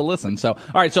want to take a little listen. So, all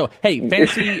right. So, hey,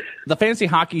 the fantasy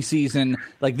hockey season,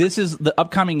 like the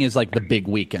upcoming is like the big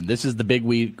weekend. This is the big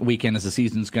weekend as the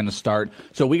season's going to start.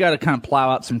 So we got to kind of plow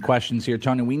out some questions here,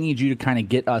 Tony. We need you to kind of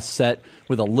get us set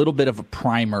with a little bit of a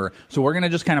primer. So we're going to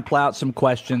just kind of plow out some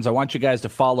questions. I want you guys to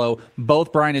follow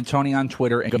both Brian and Tony on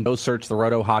Twitter and go search the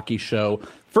Roto Hockey Show.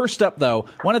 First up, though,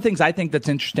 one of the things I think that's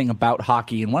interesting about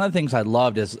hockey, and one of the things I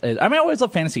loved is I always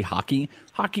love fantasy hockey.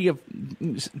 Hockey,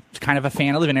 kind of a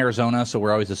fan. I live in Arizona, so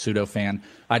we're always a pseudo fan.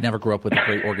 I never grew up with the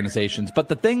great organizations. But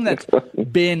the thing that's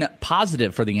been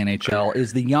positive for the NHL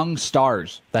is the young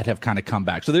stars that have kind of come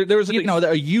back. So there's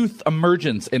a youth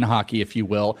emergence in hockey, if you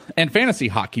will, and fantasy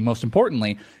hockey, most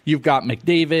importantly. You've got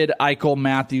McDavid, Eichel,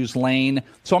 Matthews, Lane.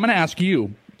 So I'm going to ask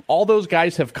you, all those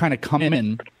guys have kind of come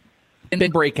in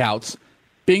breakouts,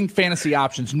 being fantasy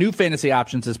options, new fantasy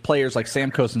options as players like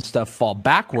Stamkos and stuff fall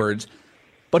backwards.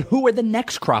 But who are the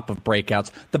next crop of breakouts,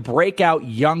 the breakout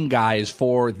young guys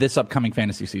for this upcoming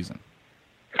fantasy season?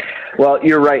 Well,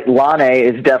 you're right. Lane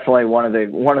is definitely one of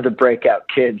the breakout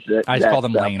kids. I just called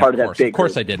him Lane, part of course. Of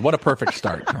course I did. What a perfect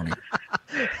start, Tony.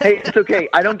 Hey, it's okay.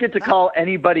 I don't get to call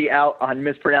anybody out on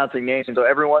mispronouncing names, so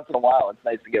every once in a while it's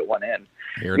nice to get one in.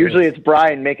 Usually it's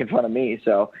Brian making fun of me.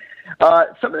 So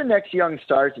some of the next young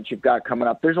stars that you've got coming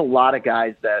up, there's a lot of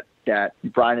guys that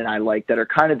Brian and I like that are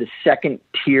kind of the second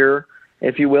tier,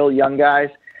 if you will, young guys.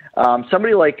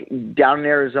 Somebody like down in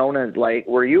Arizona, like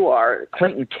where you are,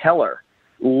 Clayton Keller.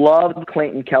 Loved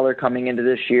Clayton Keller coming into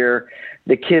this year.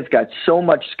 The kid's got so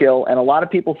much skill, and a lot of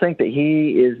people think that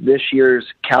he is this year's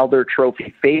Calder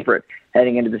Trophy favorite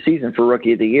heading into the season for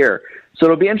Rookie of the Year. So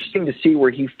it'll be interesting to see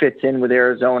where he fits in with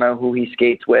Arizona, who he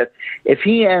skates with. If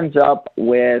he ends up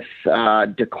with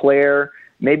DeClaire,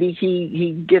 maybe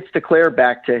he gets DeClaire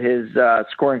back to his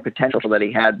scoring potential that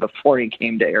he had before he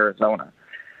came to Arizona.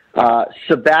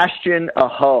 Sebastian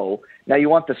Aho. Now you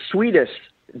want the Swedish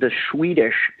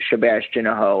Sebastian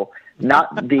Aho,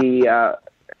 not the.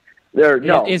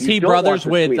 Is he brothers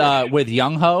with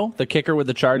Young Ho, the kicker with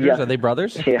the Chargers? Yeah. Are they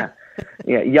brothers? Yeah,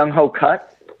 Young Ho Cut.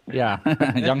 Yeah,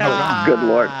 Young Ho Gone. Good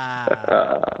Lord.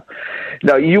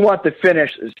 No, you want the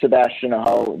Finnish Sebastian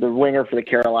Aho, the winger for the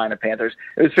Carolina Panthers.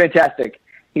 It was fantastic.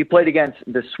 He played against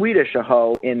the Swedish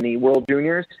Aho in the World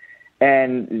Juniors,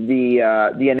 and the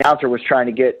announcer was trying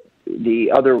to get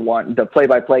the other one, the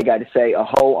play-by-play guy, to say a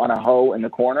hoe on a hoe in the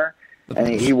corner, and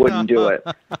he wouldn't do it.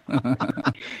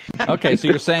 Okay, so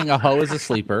you're saying a hoe is a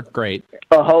sleeper. Great.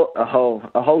 A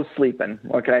hoe sleeping.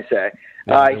 What can I say?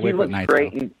 Yeah, he looks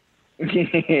great.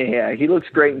 Yeah, he looks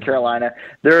great in Carolina.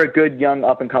 They're a good young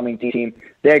up-and-coming team.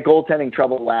 They had goaltending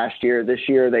trouble last year. This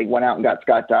year they went out and got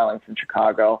Scott Darling from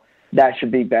Chicago. That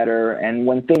should be better. And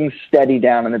when things steady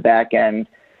down in the back end,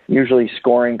 usually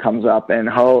scoring comes up. And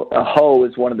Ho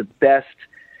is one of the best,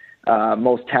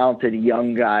 most talented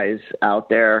young guys out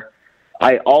there.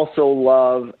 I also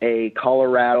love a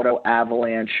Colorado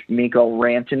Avalanche, Mikko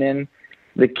Rantanen.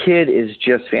 The kid is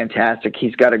just fantastic.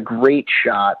 He's got a great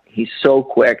shot. He's so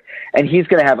quick, and he's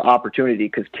going to have opportunity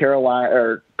because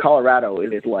Colorado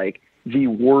is like the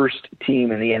worst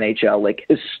team in the NHL, like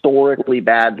historically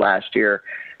bad last year.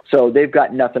 So they've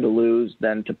got nothing to lose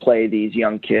than to play these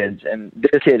young kids. And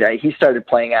this kid, he started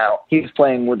playing out. He was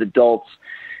playing with adults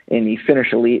in the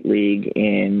Finnish Elite League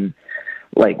in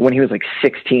when he was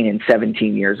 16 and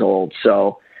 17 years old.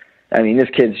 So. I mean, this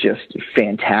kid's just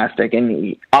fantastic,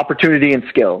 and opportunity and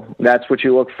skill. That's what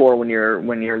you look for when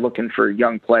you're looking for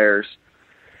young players.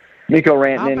 Mikko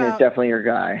Rantanen is definitely your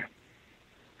guy.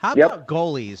 How about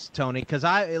goalies, Tony? Because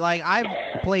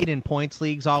I've played in points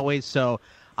leagues always, so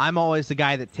I'm always the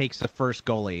guy that takes the first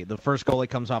goalie. The first goalie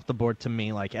comes off the board to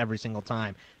me every single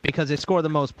time because they score the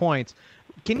most points.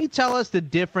 Can you tell us the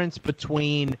difference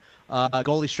between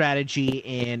goalie strategy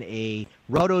in a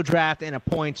roto draft and a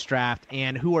points draft,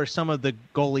 and who are some of the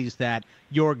goalies that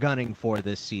you're gunning for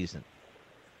this season?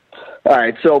 All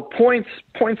right, so points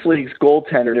leagues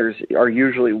goaltenders are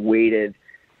usually weighted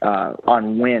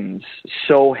on wins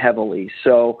so heavily.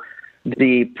 So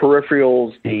the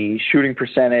peripherals, the shooting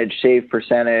percentage, save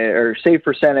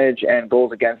percentage, and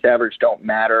goals against average don't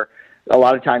matter. A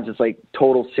lot of times it's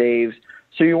total saves.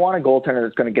 So you want a goaltender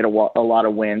that's going to get a lot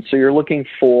of wins. So you're looking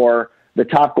for the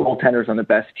top goaltenders on the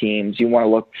best teams. You want to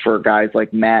look for guys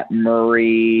like Matt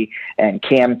Murray and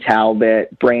Cam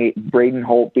Talbot, Braden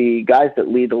Holtby, guys that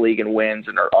lead the league in wins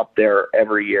and are up there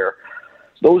every year.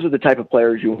 Those are the type of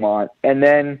players you want. And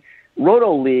then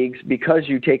roto leagues, because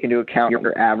you take into account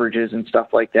your averages and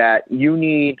stuff like that, you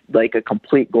need a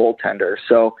complete goaltender.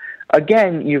 So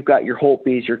again, you've got your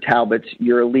Holtbys, your Talbots,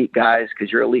 your elite guys,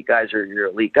 because your elite guys are your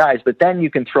elite guys. But then you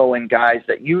can throw in guys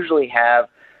that usually have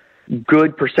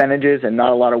good percentages and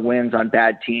not a lot of wins on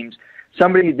bad teams.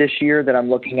 Somebody this year that I'm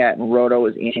looking at in Roto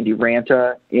is Andy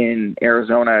Ranta in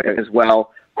Arizona as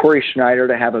well. Corey Schneider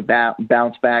to have a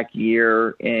bounce-back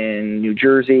year in New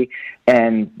Jersey.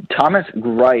 And Thomas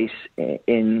Greiss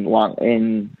in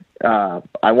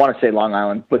I want to say Long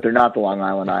Island, but they're not the Long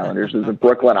Island Islanders. They're the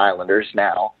Brooklyn Islanders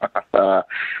now.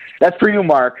 That's for you,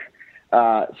 Mark.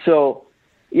 So,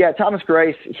 yeah, Thomas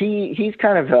Greiss, he's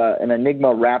kind of an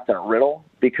enigma wrapped in a riddle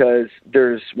because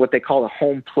there's what they call a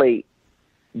home plate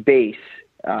base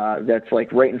that's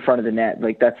right in front of the net.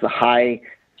 That's the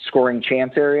high-scoring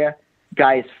chance area.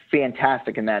 Guy is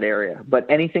fantastic in that area. But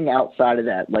anything outside of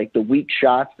that, the weak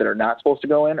shots that are not supposed to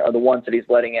go in, are the ones that he's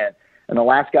letting in. And the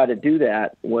last guy to do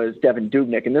that was Devin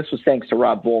Dubnyk, and this was thanks to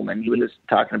Rob Volman. He was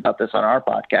talking about this on our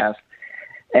podcast.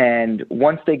 And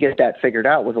once they get that figured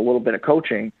out with a little bit of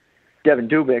coaching, Devin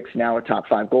Dubnyk's now a top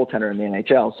 5 goaltender in the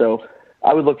NHL. So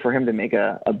I would look for him to make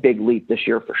a big leap this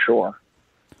year for sure.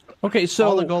 Okay, so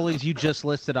all the goalies you just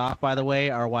listed off, by the way,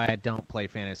 are why I don't play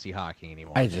fantasy hockey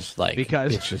anymore.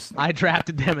 Because I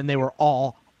drafted them and they were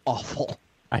all awful.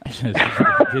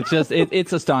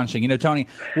 It's astonishing. Tony,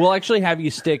 we'll actually have you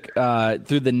stick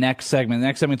through the next segment. The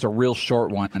next segment's a real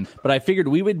short one, but I figured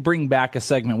we would bring back a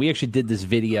segment. We actually did this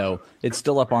video. It's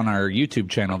still up on our YouTube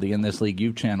channel, the In This League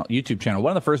YouTube channel. One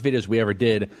of the first videos we ever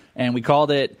did, and we called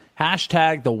it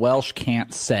 #The Welsh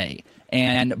Can't Say.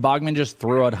 And Bogman just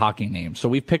threw out hockey names. So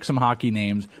we've picked some hockey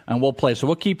names, and we'll play. So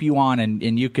we'll keep you on,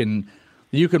 and you can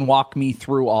walk me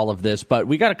through all of this. But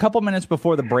we got a couple minutes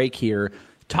before the break here.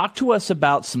 Talk to us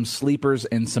about some sleepers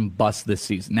and some busts this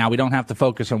season. Now, we don't have to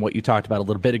focus on what you talked about a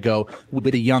little bit ago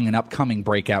with the young and upcoming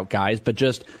breakout guys, but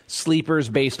just sleepers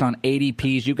based on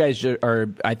ADPs. You guys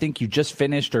I think you just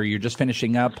finished or you're just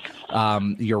finishing up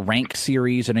your rank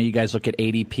series. I know you guys look at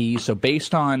ADP. So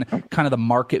based on kind of the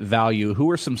market value,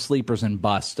 who are some sleepers and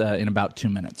busts in about 2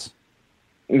 minutes?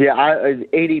 Yeah,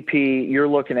 ADP, you're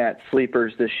looking at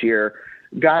sleepers this year.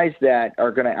 Guys that are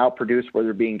going to outproduce where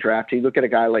they're being drafted. You look at a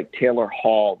guy like Taylor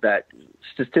Hall that,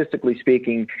 statistically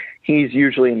speaking, he's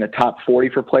usually in the top 40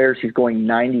 for players. He's going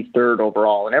 93rd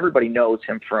overall, and everybody knows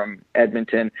him from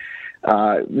Edmonton.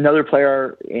 Another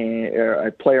player in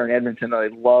Edmonton that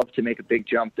I'd love to make a big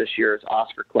jump this year is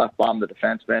Oscar Klefbom, the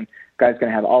defenseman. Guy's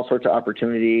going to have all sorts of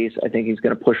opportunities. I think he's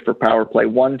going to push for power play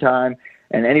one time,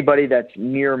 and anybody that's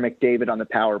near McDavid on the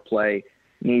power play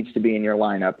needs to be in your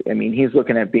lineup. I mean, he's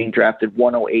looking at being drafted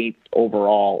 108th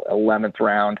overall, 11th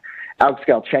round. Alex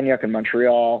Galchenyuk in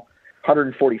Montreal,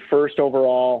 141st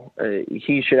overall.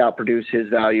 He should outproduce his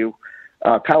value.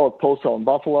 Kyle Okposo in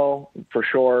Buffalo, for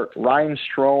sure. Ryan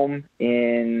Strome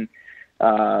in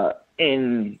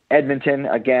Edmonton,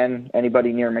 again,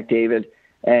 anybody near McDavid.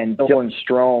 And Dylan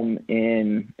Strome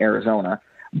in Arizona.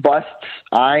 Busts,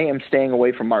 I am staying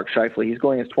away from Mark Scheifele. He's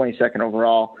going as 22nd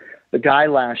overall. The guy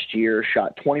last year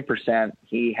shot 20%.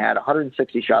 He had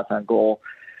 160 shots on goal.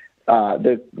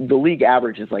 The league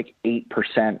average is like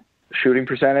 8% shooting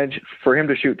percentage. For him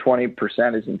to shoot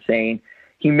 20% is insane.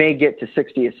 He may get to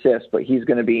 60 assists, but he's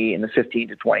going to be in the 15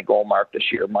 to 20 goal mark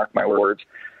this year. Mark my words.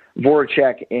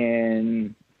 Voracek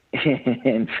in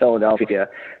Philadelphia.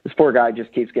 This poor guy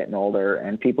just keeps getting older,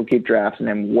 and people keep drafting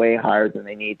him way higher than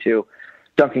they need to.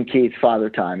 Duncan Keith, Father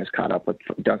Time has caught up with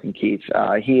Duncan Keith.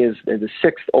 He is the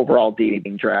 6th overall D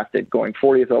being drafted, going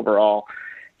 40th overall.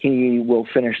 He will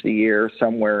finish the year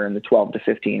somewhere in the 12 to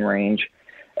 15 range.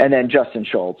 And then Justin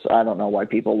Schultz. I don't know why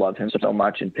people love him so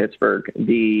much in Pittsburgh.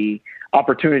 The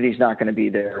opportunity is not going to be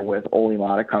there with Olli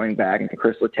Maatta coming back and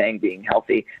Chris Letang being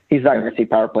healthy. He's not going to see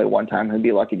power play one time. He'll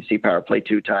be lucky to see power play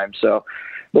 2 times. So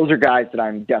those are guys that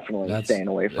I'm definitely staying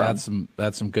away from.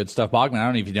 That's some good stuff. Bogman, I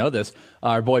don't know if you know this.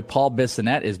 Our boy Paul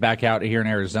Bissonnette is back out here in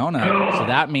Arizona. So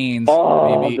that means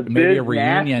maybe a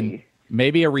reunion. Nasty.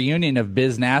 Maybe a reunion of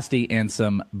Biz Nasty and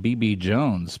some BB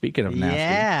Jones. Speaking of nasty.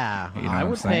 Yeah. You know I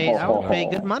would pay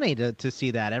good money to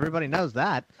see that. Everybody knows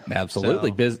that. Absolutely.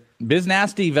 So. Biz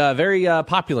Nasty, very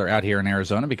popular out here in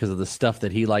Arizona because of the stuff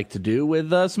that he liked to do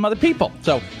with some other people.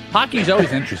 So hockey's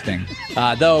always interesting.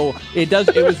 Though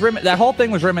that whole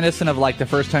thing was reminiscent of like the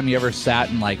first time you ever sat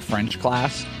in like French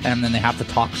class and then they have to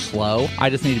talk slow. I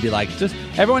just need to be like, just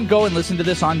everyone go and listen to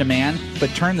this on demand, but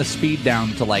turn the speed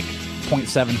down to like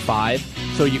 0.75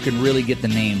 so you can really get the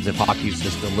names if hockey's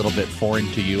just a little bit foreign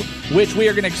to you, which we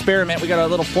are going to experiment. We got a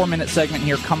little 4-minute segment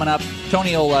here coming up.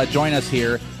 Tony will join us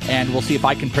here, and we'll see if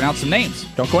I can pronounce some names.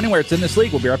 Don't go anywhere. It's In This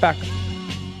League. We'll be right back.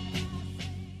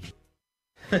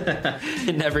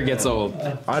 It never gets old.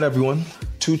 All right, everyone.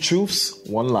 2 truths,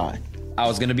 1 lie. I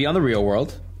was going to be on The Real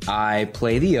World. I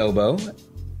play the oboe.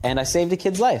 And I saved a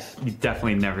kid's life. You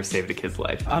definitely never saved a kid's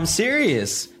life. I'm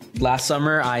serious. Last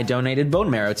summer, I donated bone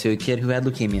marrow to a kid who had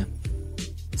leukemia.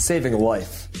 Saving a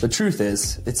life. The truth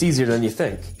is, it's easier than you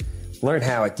think. Learn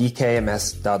how at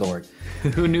dkms.org.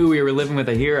 Who knew we were living with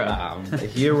a hero? A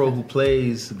hero who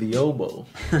plays the oboe.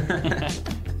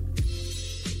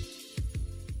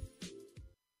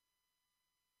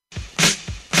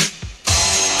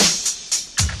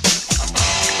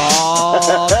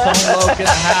 Oh, Tone Loc in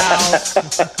the house.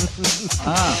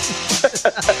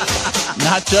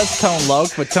 Not just Tone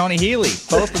Loc, but Tony Healy,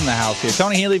 both in the house here.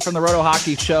 Tony Healy from the Roto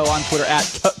Hockey Show on Twitter at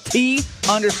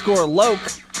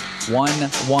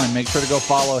T_Loc11. Make sure to go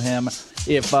follow him.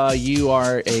 If you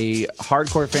are a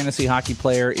hardcore fantasy hockey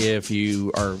player, if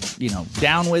you are,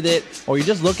 down with it, or you're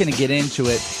just looking to get into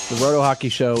it, the Roto Hockey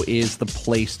Show is the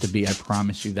place to be. I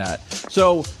promise you that.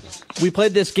 So we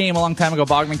played this game a long time ago.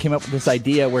 Bogman came up with this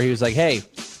idea where he was like, hey,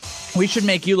 we should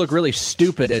make you look really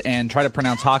stupid and try to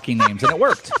pronounce hockey names, and it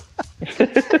worked.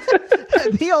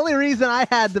 The only reason I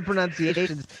had the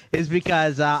pronunciations is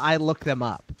because I looked them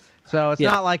up. So it's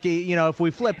not like, if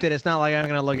we flipped it, it's not like I'm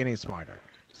going to look any smarter.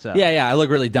 So. Yeah, I look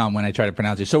really dumb when I try to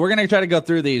pronounce it. So we're going to try to go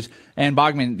through these. And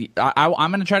Bogman,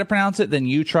 I'm going to try to pronounce it, then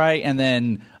you try. And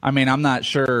then, I'm not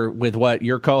sure with what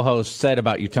your co-host said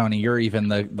about you, Tony. You're even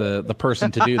the person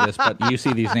to do this, but you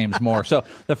see these names more. So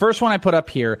the first one I put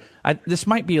up here, this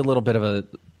might be a little bit of a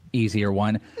easier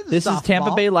one. This is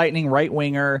Tampa Bay Lightning right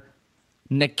winger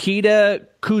Nikita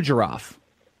Kucherov.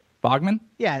 Bogman?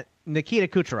 Yeah, Nikita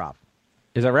Kucherov.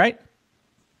 Is that right,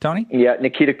 Tony? Yeah,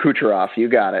 Nikita Kucherov. You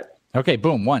got it. Okay,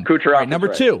 boom, 1. Kucherov. Right, number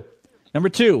two.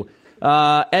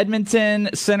 Edmonton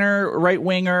center right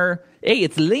winger. Hey,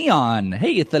 it's Leon.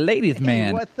 Hey, it's the ladies'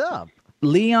 man. What's up?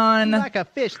 Leon. Like a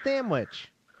fish sandwich.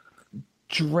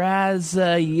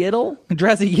 Draisaitl?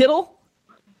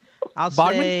 I'll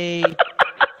say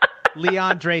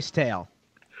Leon Draisaitl.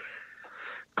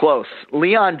 Close.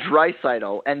 Leon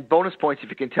Draisaitl. And bonus points if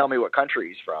you can tell me what country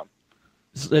he's from.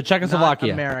 Czechoslovakia.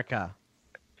 Not America.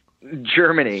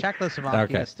 Germany. Czechoslovakia.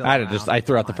 Okay. Still I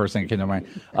threw out the first thing that came to mind.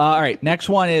 All right. Next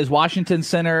one is Washington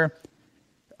Center.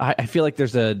 I feel like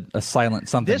there's a silent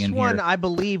something in here. This one, I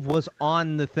believe, was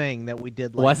on the thing that we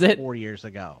did 4 years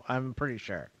ago. I'm pretty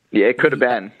sure. Yeah, it could have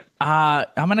been. I'm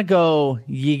going to go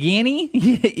Yevgeny.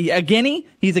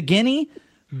 He's a guinea.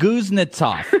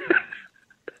 Kuznetsov.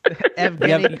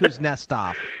 Evgeny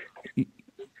Kuznetsov.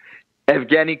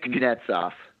 Evgeny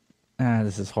Kuznetsov.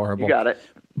 This is horrible. You got it.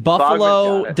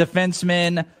 Buffalo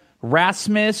defenseman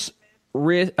Rasmus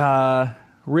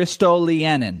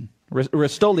Ristolianen.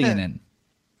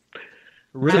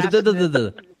 Rasmus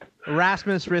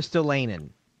Ristolainen.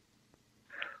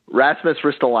 Rasmus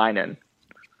Ristolainen.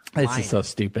 This is so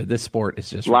stupid. This sport is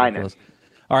just ridiculous.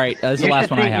 All right, this is the last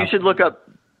one I have. You should look up.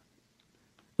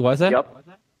 What was that? Yep.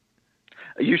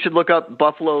 You should look up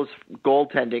Buffalo's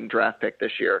goaltending draft pick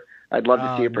this year. I'd love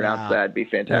to see it pronounced that. It'd be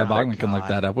fantastic. Yeah, Bogman can look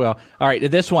that up. Well, all right,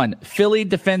 this one. Philly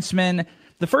defenseman.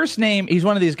 The first name, he's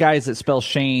one of these guys that spells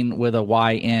Shane with a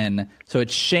Y-N. So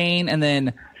it's Shane and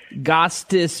then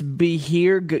Gustis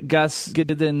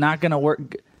Behir. Not going to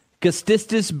work.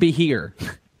 Gustis Behir.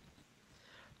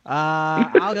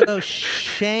 I'll go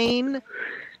Shane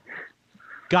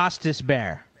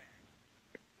Gostisbehere.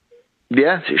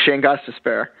 Yeah, Shane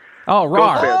Gostisbehere. Oh,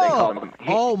 rar. Bear, they call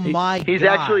him. He's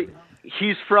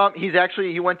God.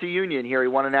 He went to Union here. He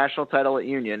won a national title at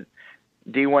Union.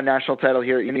 D1 national title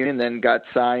here at Union, then got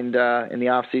signed in the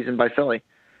offseason by Philly.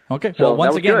 Okay, so well,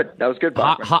 once again, that was good.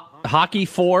 Hockey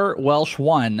 4, Welsh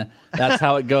 1. That's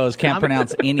how it goes. Can't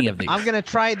pronounce any of these. I'm going to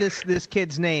try this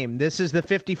kid's name. This is the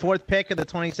 54th pick of the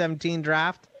 2017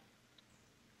 draft.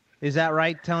 Is that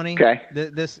right, Tony? Okay.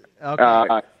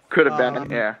 Okay. Could have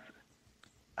been, yeah.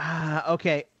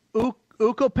 Okay.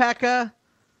 Ukko-Pekka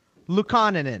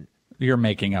Luukkonen. You're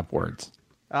making up words.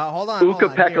 Hold on.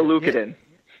 Ukko-Pekka Luukkonen.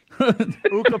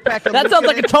 That sounds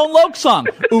like a Tone Loc song.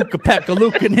 Ukko-Pekka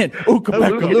Luukkonen.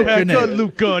 Ukko-Pekka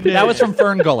Luukkonen. That was from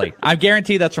Fern Gully. I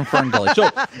guarantee that's from Fern Gully. So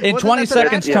in 20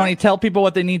 seconds, Tony, tell people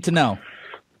what they need to know.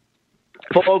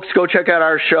 Folks, go check out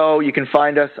our show. You can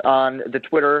find us on the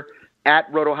Twitter at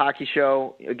Roto Hockey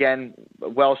Show. Again,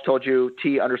 Welsh told you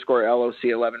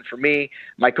T_LOC11 for me.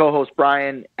 My co-host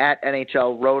Brian at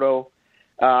NHL Roto.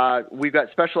 We've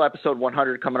got special episode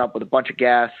 100 coming up with a bunch of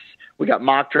guests. We got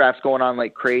mock drafts going on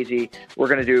like crazy. We're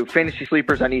going to do fantasy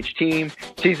sleepers on each team,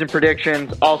 season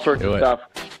predictions, all sorts of stuff.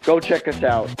 Go check us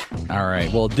out. All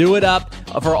right. Well, do it up.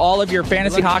 For all of your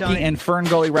fantasy hockey and Fern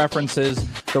Gully references,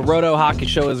 the Roto Hockey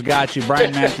Show has got you.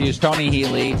 Brian Matthews, Tony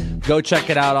Healy. Go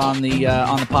check it out on the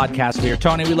podcast here.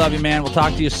 Tony, we love you, man. We'll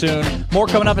talk to you soon. More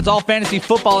coming up. It's all fantasy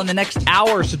football in the next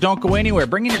hour, so don't go anywhere.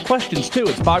 Bring in your questions, too.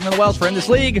 It's Bogman the Wells for In This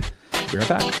League. Be right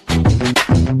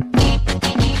back.